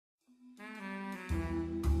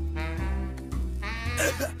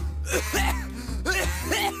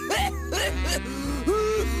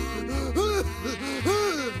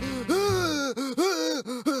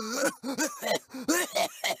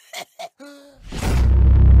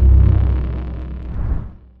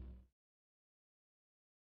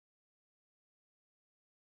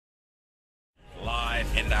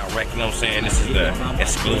And direct, you know what I'm saying? This is the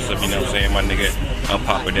exclusive, you know what I'm saying? My nigga, I'm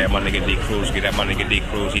Papadad, my nigga D Cruz. Get at my nigga D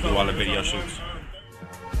Cruz, he do all the video shoots.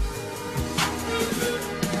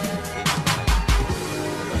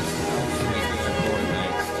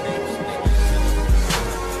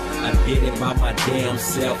 I did it by my damn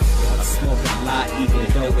self. I smoke a lot even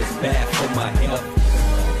though it's bad for my health.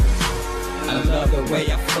 I love the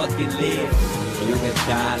way I fucking live. You can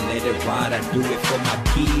die, let it ride, I do it for my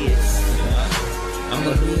kids. I'm a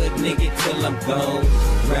hood nigga till I'm gone.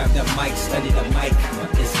 Grab the mic, study the mic,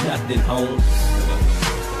 it's nothing home.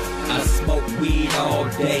 I smoke weed all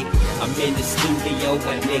day. I'm in the studio,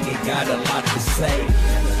 a nigga got a lot to say.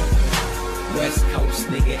 West Coast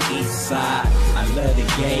nigga, East Side. I love the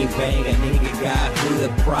game bang, a nigga got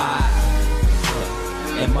hood pride.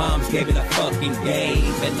 And moms gave it a fucking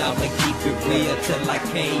game, and I'ma keep it real till I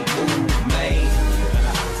can't move, man.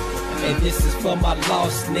 And this is for my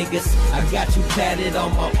lost niggas. I got you tatted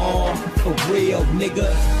on my arm, for real,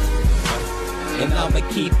 nigga. And I'ma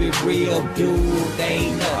keep it real, dude. There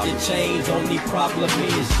ain't nothing changed, only problem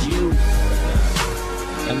is you.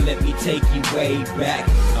 And let me take you way back.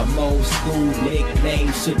 I'm old school,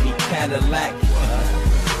 nickname should be Cadillac.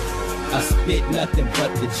 I spit nothing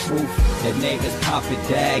but the truth. The name is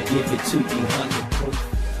Papadad, give it to you 100 proof.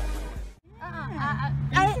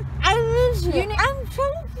 I lose you. I'm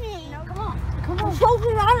choking. No, come on. Come on. I'm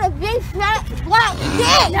choking on a big fat black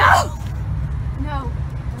dick. No. No.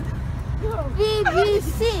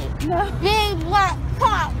 BBC. No. Big black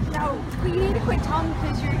cock. No. But you need to quit talking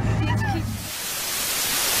because your dick's keep.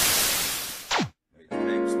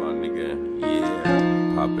 Thanks, my nigga.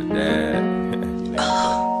 Yeah. Papadad.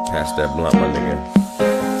 Pass that blunt, my nigga.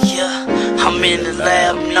 Yeah, I'm in the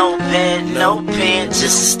lab, no pad, no pen,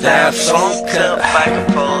 just a styrofoam cup I can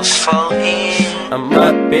pose for him. I'm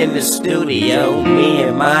up in the studio, me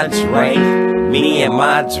and my drink, me and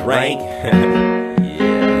my drink.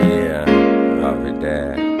 Yeah,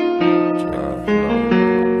 Papadad.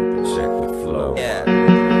 Check the flow. Yeah.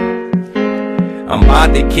 I'm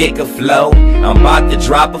about to kick a flow, I'm about to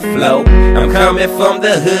drop a flow. I'm coming from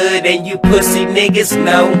the hood and you pussy niggas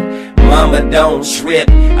know. Mama don't trip,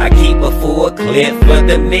 I keep a full clip. But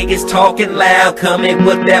the niggas talking loud, coming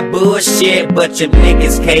with that bullshit. But your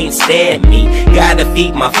niggas can't stand me, gotta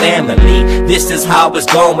feed my family. This is how it's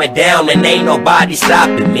going down and ain't nobody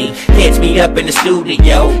stopping me. Catch me up in the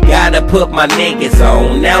studio, gotta put my niggas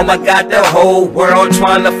on. Now I got the whole world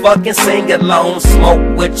trying to fucking sing along.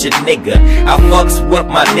 Smoke with your nigga, I fucks with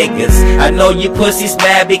my niggas. I know you pussies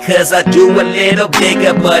mad because I do a little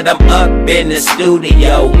bigger. But I'm up in the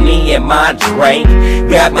studio, me and my drink.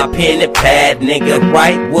 Got my pen and pad, nigga,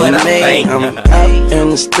 write what I think. I'm up in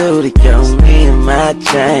the studio, me and my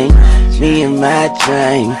drink, me and my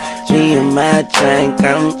drink, me and my drink.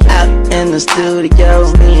 I'm out in the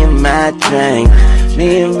studio, me and my drink,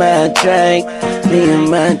 me and my drink, me and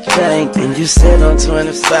my drink. And you sit on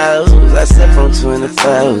 24s, I sip on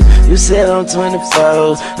 24s. You sit on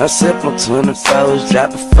 24s, I sip on 24s.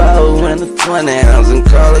 Drop a 4 in a 20 ounce and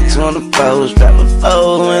call it 24s. Drop a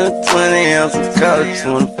 4 in a 20 ounce and call it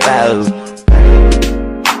 24s.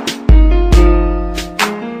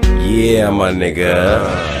 Yeah, my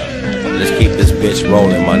nigga. Let's keep this bitch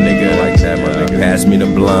rolling, my nigga. Like that, my nigga. Pass me the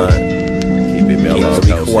blunt. Keep it mellow. Keep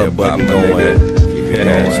the record button going. Keep it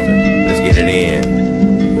going. Let's get it in.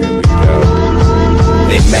 Here we go.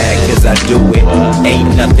 They mad cause I do it,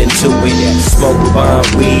 ain't nothing to it. Smoke bomb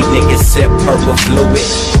weed, niggas sip purple fluid.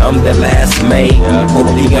 I'm the last main,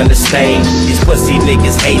 hope you understand. These pussy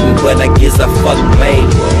niggas hating, but I gives a fuck, man.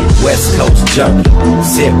 West Coast junkie,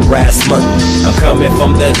 sip brass monkey. I'm coming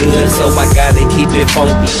from the hood, so I gotta keep it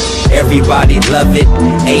funky. Everybody love it,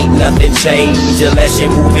 ain't nothing changed. Unless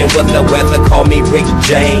you're moving with the weather, call me Rick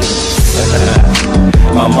James.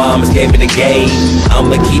 My mom's gave me the game,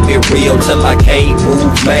 I'ma keep it real till I can't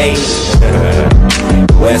move, man.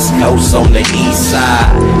 West Coast on the east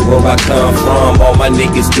side, where I come from, all my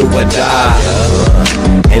niggas do or die.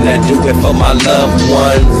 And I do it for my loved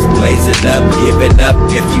ones, blaze it up, give it up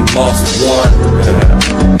if you lost one.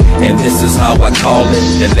 And this is how I call it,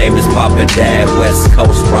 the name is Papadad, West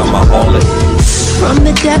Coast Ramaholic. From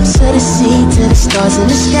the depths of the sea to the stars in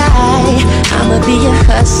the sky, I'ma be a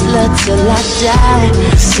hustler till I die.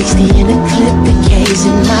 60 in a clip, and K's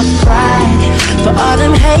in my pride. For all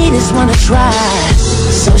them haters wanna try,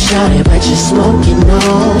 So shawty, what you smoking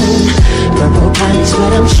on? Purple pines,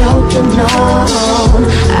 what I'm choking on.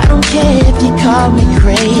 I don't care if you call me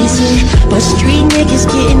crazy, but street niggas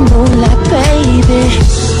getting moonlight, baby.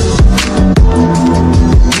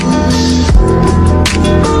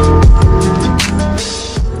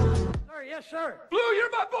 Yes, sir. Blue,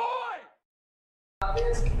 you're my boy!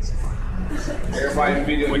 Everybody's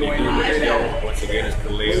video when you do the video, once again, it's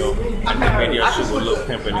Khalil. And the video shoot with Lil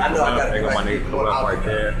Pimpin' and they got my nigga pull up right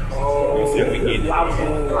there. You see if we get it. Hey,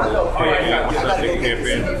 what's up, Big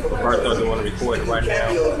Pimpin'? First doesn't want to record it right now.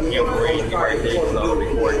 Him crazy right there, he's all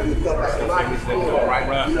recording. So he's doing it right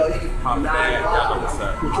now. Papadad, y'all know what's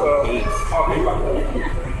up.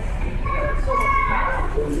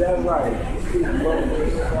 That's right.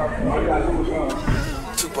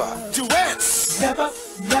 Tupac. Duets. Never.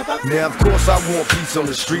 Now, of course, I want peace on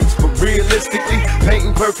the streets, but realistically,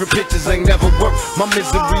 painting perfect pictures ain't never worked. My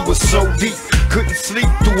misery was so deep, couldn't sleep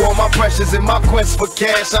through all my pressures in my quest for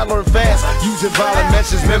cash. I learned fast, using violent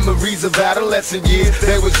meshes, memories of adolescent years.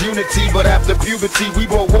 There was unity, but after puberty, we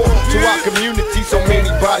brought war to our community. So many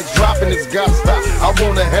bodies dropping, it's gotta stop. I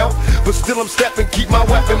wanna help, but still I'm stepping, keep my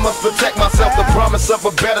weapon, must protect myself. The promise of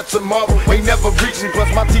a better tomorrow ain't never reaching.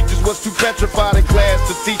 Plus, my teachers was too petrified in class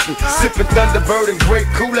to teach me. Sipping Thunderbird and grape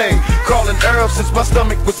Kool-Aid, calling Earl since my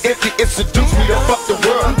stomach was empty. It seduced me to fuck the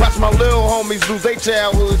world. Watch my little homies lose their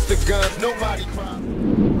childhoods to guns. Nobody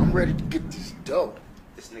problem. I'm ready to get this dope.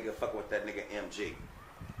 This nigga fucking with that nigga MG.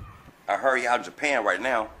 I heard you out in Japan right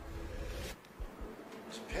now.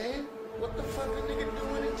 Japan? What the fuck a nigga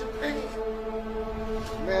doing in Japan?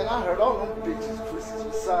 Man, I heard all them bitches pussies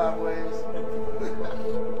were sideways.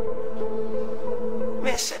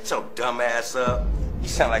 Man, shut your dumb ass up. You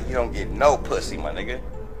sound like you don't get no pussy, my nigga.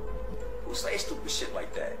 Who say stupid shit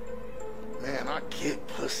like that? Man, I get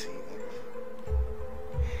pussy.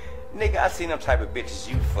 Nigga, I seen them type of bitches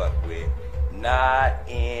you fuck with. Not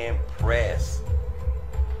impressed.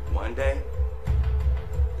 One day,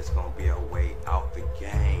 there's gonna be a way out the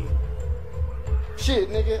game. Shit,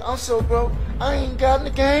 nigga, I'm so broke, I ain't got in the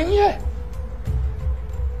game yet.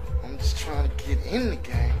 I'm just trying to get in the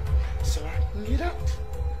game so I can get out.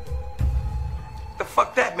 The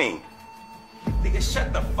fuck that mean? Nigga,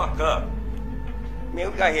 shut the fuck up.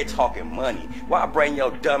 Man, we got here talking money. Why bring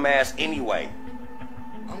your dumb ass anyway?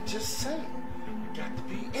 I'm just saying, got to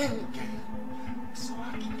be in the game so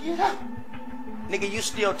I can get out. Nigga, you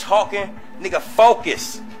still talking? Nigga,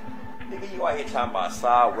 focus. Nigga, you out here talking about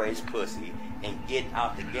sideways pussy and get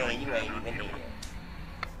out the game. You ain't even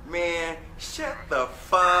in. Man, shut the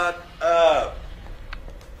fuck up.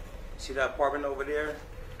 See that apartment over there?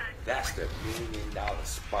 That's the $1 million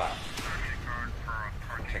spot.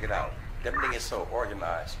 Check it out. Them niggas so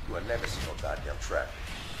organized, you will never see no goddamn traffic.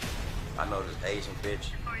 I know this Asian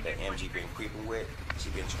bitch that MG been creeping with,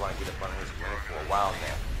 she been trying to get up on his ring for a while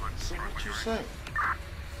now. So what you say?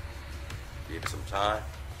 Give it some time,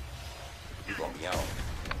 you gonna be on.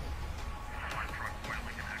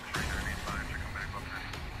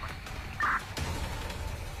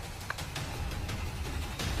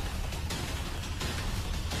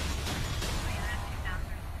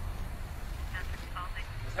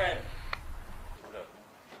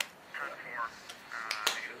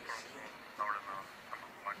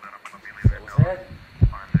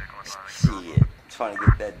 Shit, trying to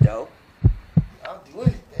get that dough. I'll do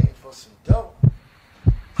anything for some dough.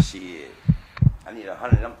 Shit, I need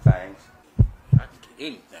 100 of them things. I can get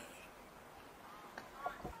anything.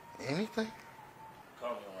 Anything?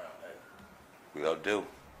 Call me around, hey. We'll do.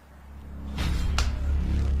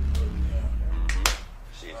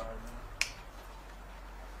 Shit.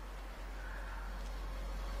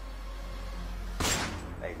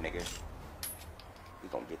 Hey, nigga. We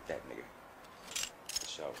gonna get that nigga. For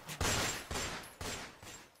sure.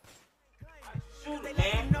 Shoot it,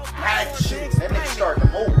 man. Action! That nigga starting to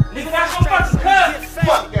move. Nigga, that's your fucking cousin.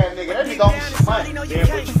 Fuck that nigga, that nigga owe me some money. Man,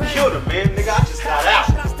 but you killed him, man. Nigga, I just got out.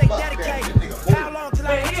 Fuck that nigga,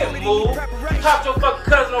 Man, he a fool. You chopped your fucking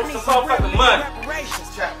cousin over some motherfucking money.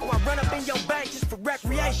 I run up in your bank just for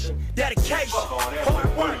recreation, dedication,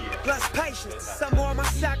 hard work, plus patience. Some more of my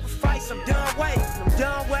sacrifice. I'm done waiting.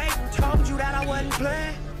 Told you that I wasn't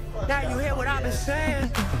playing. Now you hear what I've been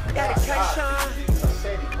saying. Dedication.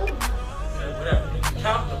 Whatever.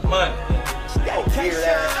 Count the money.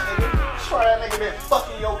 Dedication. Sure that nigga been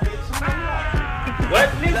fucking your bitch. What,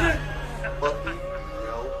 nigga? Fucking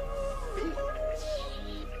your bitch.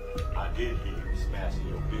 I did hear you smashing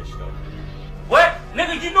your bitch, though. What?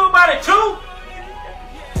 Nigga, you knew about it too?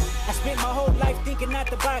 That's spent my whole life thinking out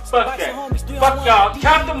the box. Fuck that. Fuck y'all.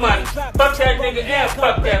 Count the money. Fuck that nigga and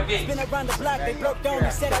fuck that bitch. Been around the block, they broke down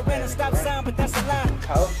and said I ran a stop sign, but that's a lie.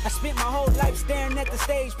 I spent my whole life staring at the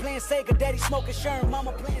stage, playing Sega, daddy smoking Sherm,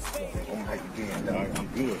 mama playing Spade. How you doing, dog? I'm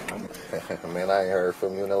good. Man, I ain't heard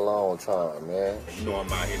from you in a long time, man. You know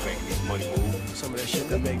I'm out here making this money move. Some of that shit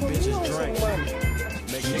that make bitches drink.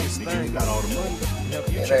 Make niggas think. You got all the money. Help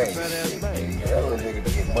you That check ain't a fat ass shit, bank. man. That little nigga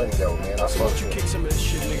to get money, though, man. I So you kick some of this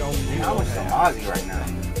shit, nigga, on me. I wish some Ozzy right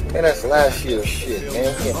now. Man, that's last year's shit,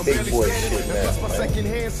 man. We in big boy shit now, My man. second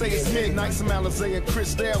hand say it's midnight. Some Alizé and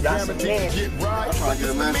Cristal guaranteed to get right. I'm trying to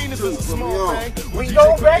get a man Mean is too. a Put me small on. thing. We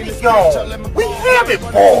already gone. We have it,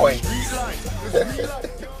 boy.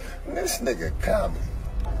 This nigga coming.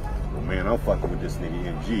 Well, man, I'm fucking with this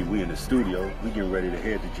nigga MG. We in the studio. We getting ready to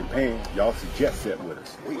head to Japan. Y'all should jet set with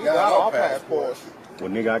us. We got our passports. Well,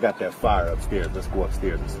 nigga, I got that fire upstairs. Let's go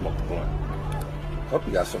upstairs and smoke a blunt. Hope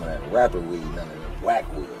you got some of that rapper weed, none of the whack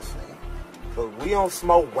woods, man. But we don't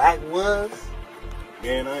smoke whack woods.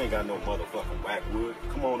 Man, I ain't got no motherfucking backwood.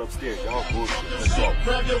 Come on upstairs. Y'all bullshit. Let's go.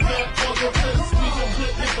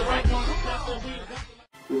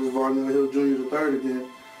 This is Varnell Hill Jr. III again.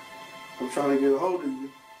 I'm trying to get a hold of you.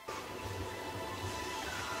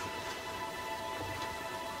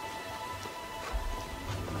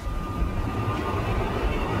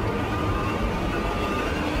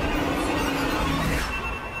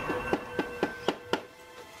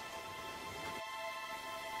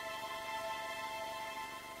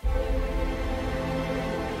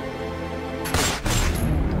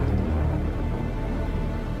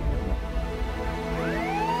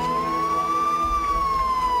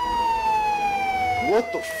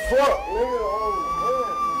 What the fuck, nigga? Oh,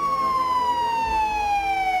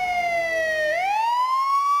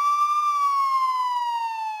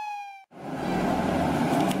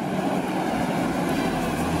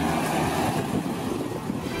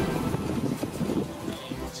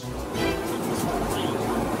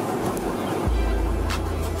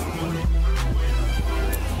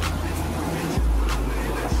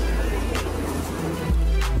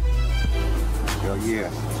 Hell yeah.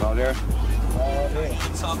 It's all there?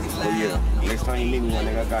 Oh yeah. Next time you meet me,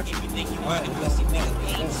 nigga, I got you.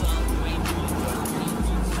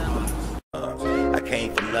 I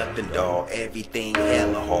came from nothing, dawg. Everything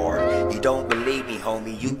hella hard. You don't believe me,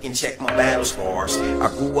 homie? You can check my battle scars. I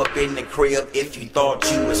grew up in the crib. If you thought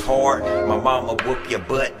you was hard, my mama whoop your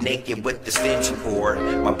butt naked with the extension cord.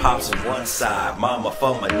 My pops on one side, mama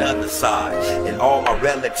from another side, and all my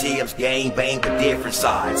relatives gang bang with different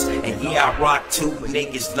sides. And yeah, I rock too.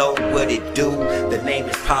 Niggas know what it do. The name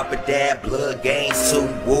is Papadad, blood gang too.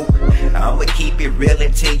 Whoop. I'ma keep it real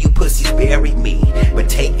until you pussies bury me. But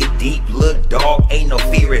take a deep look, dog. Ain't no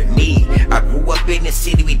fear of me. I grew up in the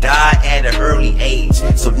city, we died at an early age.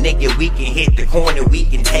 So nigga, we can hit the corner, we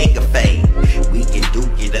can take a fade. We can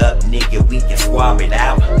duke it up, nigga, we can swap it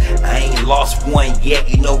out. I ain't lost one yet,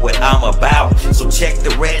 you know what I'm about. So check the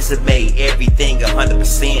resume, everything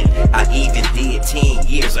 100%. I even did 10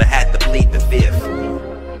 years, I had to plead the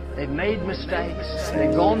 5th. They've made mistakes,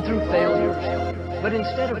 they've gone through failures. But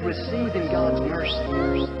instead of receiving God's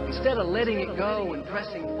mercy, instead of letting it go and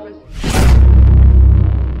pressing forward,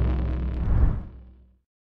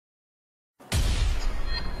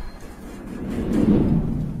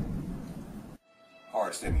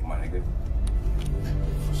 Hard send me, my nigga.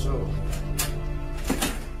 For sure.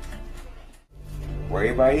 Where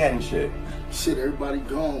everybody at and shit? Shit, everybody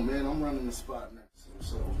gone, man. I'm running the spot now.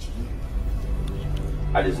 So what you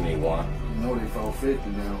need? I just need one. You know they 450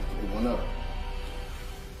 now. They went up.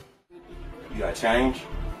 You got change?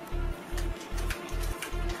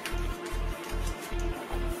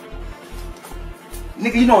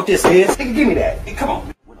 Nigga, you know what this is? Nigga, give me that. Hey, come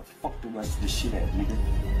on. Where the fuck the rest of this shit at, nigga?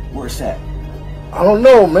 Where's that? I don't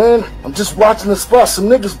know, man. I'm just watching the spot. Some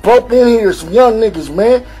niggas broke in here. Some young niggas,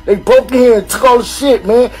 man. They broke in here and took all the shit,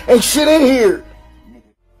 man. Ain't shit in here.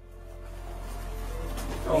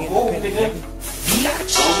 Don't move, nigga.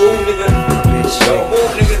 Don't move, nigga. Don't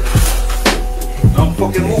move, nigga. Don't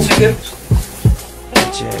fucking move, nigga.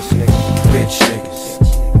 Bitch ass niggas, bitch niggas.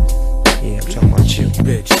 Yeah, I'm talking about you,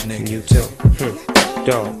 bitch nigga. You too.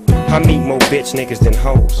 Dog, I meet more bitch niggas than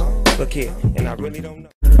hoes. Look here, and I really don't know.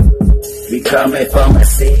 We coming from a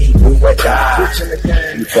city, who would die?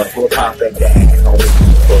 You fuck with Papadad, only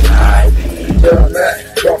people hide.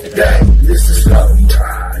 Drop the game, this is slow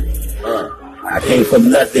time. I came from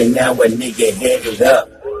nothing, now a nigga headed up.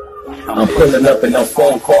 I'm pulling up in them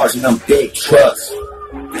phone cars and them big trucks.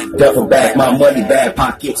 Duffel bag, my money bag,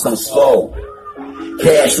 pockets on slow.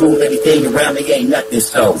 Cash rule, everything around me ain't nothing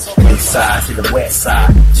so. East side to the west side,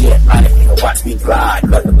 jet light, nigga, watch me glide.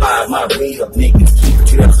 Cut the vibe, my real niggas, keep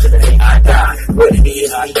it real to the day I die. What it is,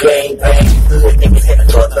 we gang bang. Good niggas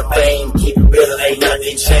headed for the fame. Keep it real, ain't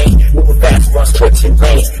nothing changed. Moving fast, run switching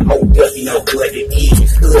lanes. Hold up, you know good it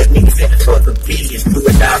is. Good niggas headed for the billions. Do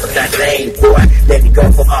it die with that name, boy. Let me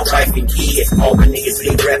go for my wife and kids. All my niggas be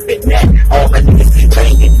reppin' that. All my niggas be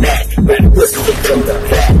banging